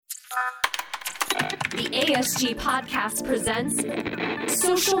The ASG Podcast presents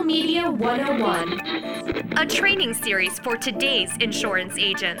Social Media 101, a training series for today's insurance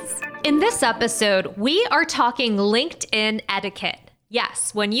agents. In this episode, we are talking LinkedIn etiquette.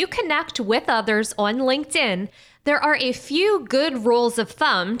 Yes, when you connect with others on LinkedIn, there are a few good rules of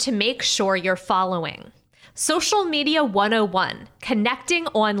thumb to make sure you're following. Social Media 101, connecting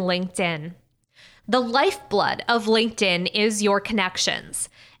on LinkedIn. The lifeblood of LinkedIn is your connections.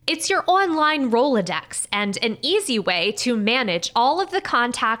 It's your online Rolodex and an easy way to manage all of the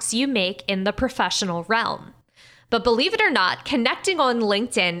contacts you make in the professional realm. But believe it or not, connecting on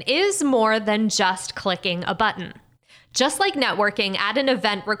LinkedIn is more than just clicking a button. Just like networking at an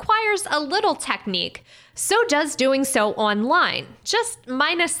event requires a little technique, so does doing so online, just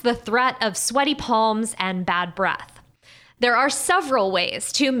minus the threat of sweaty palms and bad breath. There are several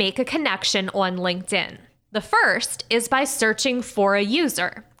ways to make a connection on LinkedIn. The first is by searching for a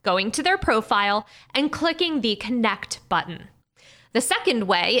user, going to their profile, and clicking the Connect button. The second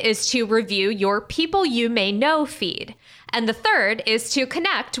way is to review your People You May Know feed. And the third is to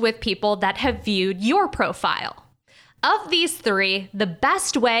connect with people that have viewed your profile. Of these three, the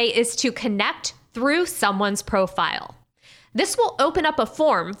best way is to connect through someone's profile. This will open up a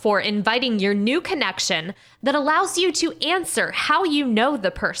form for inviting your new connection that allows you to answer how you know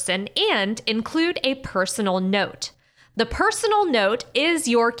the person and include a personal note. The personal note is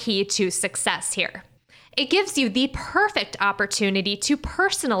your key to success here. It gives you the perfect opportunity to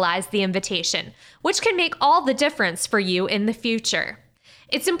personalize the invitation, which can make all the difference for you in the future.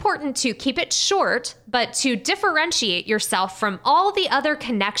 It's important to keep it short, but to differentiate yourself from all the other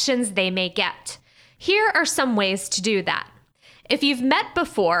connections they may get. Here are some ways to do that. If you've met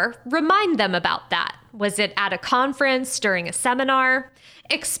before, remind them about that. Was it at a conference, during a seminar?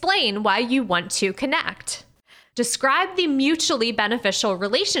 Explain why you want to connect. Describe the mutually beneficial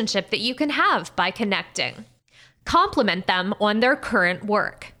relationship that you can have by connecting. Compliment them on their current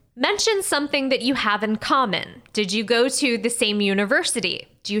work. Mention something that you have in common. Did you go to the same university?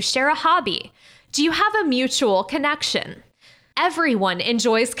 Do you share a hobby? Do you have a mutual connection? Everyone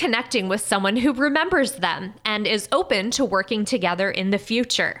enjoys connecting with someone who remembers them and is open to working together in the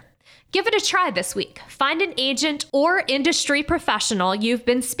future. Give it a try this week. Find an agent or industry professional you've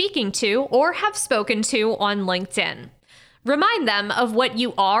been speaking to or have spoken to on LinkedIn. Remind them of what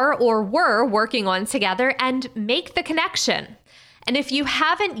you are or were working on together and make the connection. And if you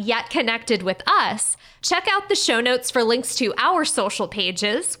haven't yet connected with us, check out the show notes for links to our social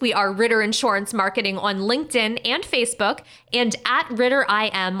pages. We are Ritter Insurance Marketing on LinkedIn and Facebook, and at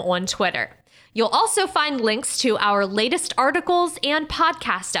RitterIM on Twitter. You'll also find links to our latest articles and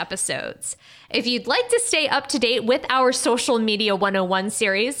podcast episodes. If you'd like to stay up to date with our Social Media 101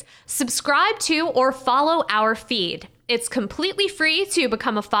 series, subscribe to or follow our feed. It's completely free to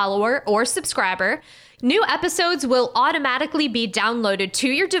become a follower or subscriber. New episodes will automatically be downloaded to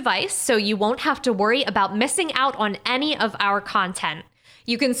your device, so you won't have to worry about missing out on any of our content.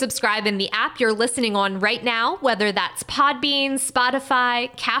 You can subscribe in the app you're listening on right now, whether that's Podbean,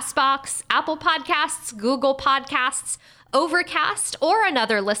 Spotify, CastBox, Apple Podcasts, Google Podcasts, Overcast, or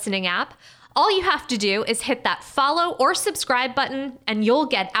another listening app. All you have to do is hit that follow or subscribe button, and you'll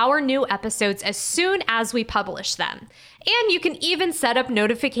get our new episodes as soon as we publish them. And you can even set up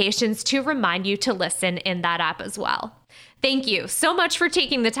notifications to remind you to listen in that app as well. Thank you so much for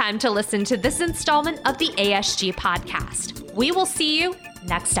taking the time to listen to this installment of the ASG Podcast. We will see you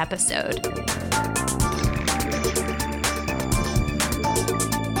next episode.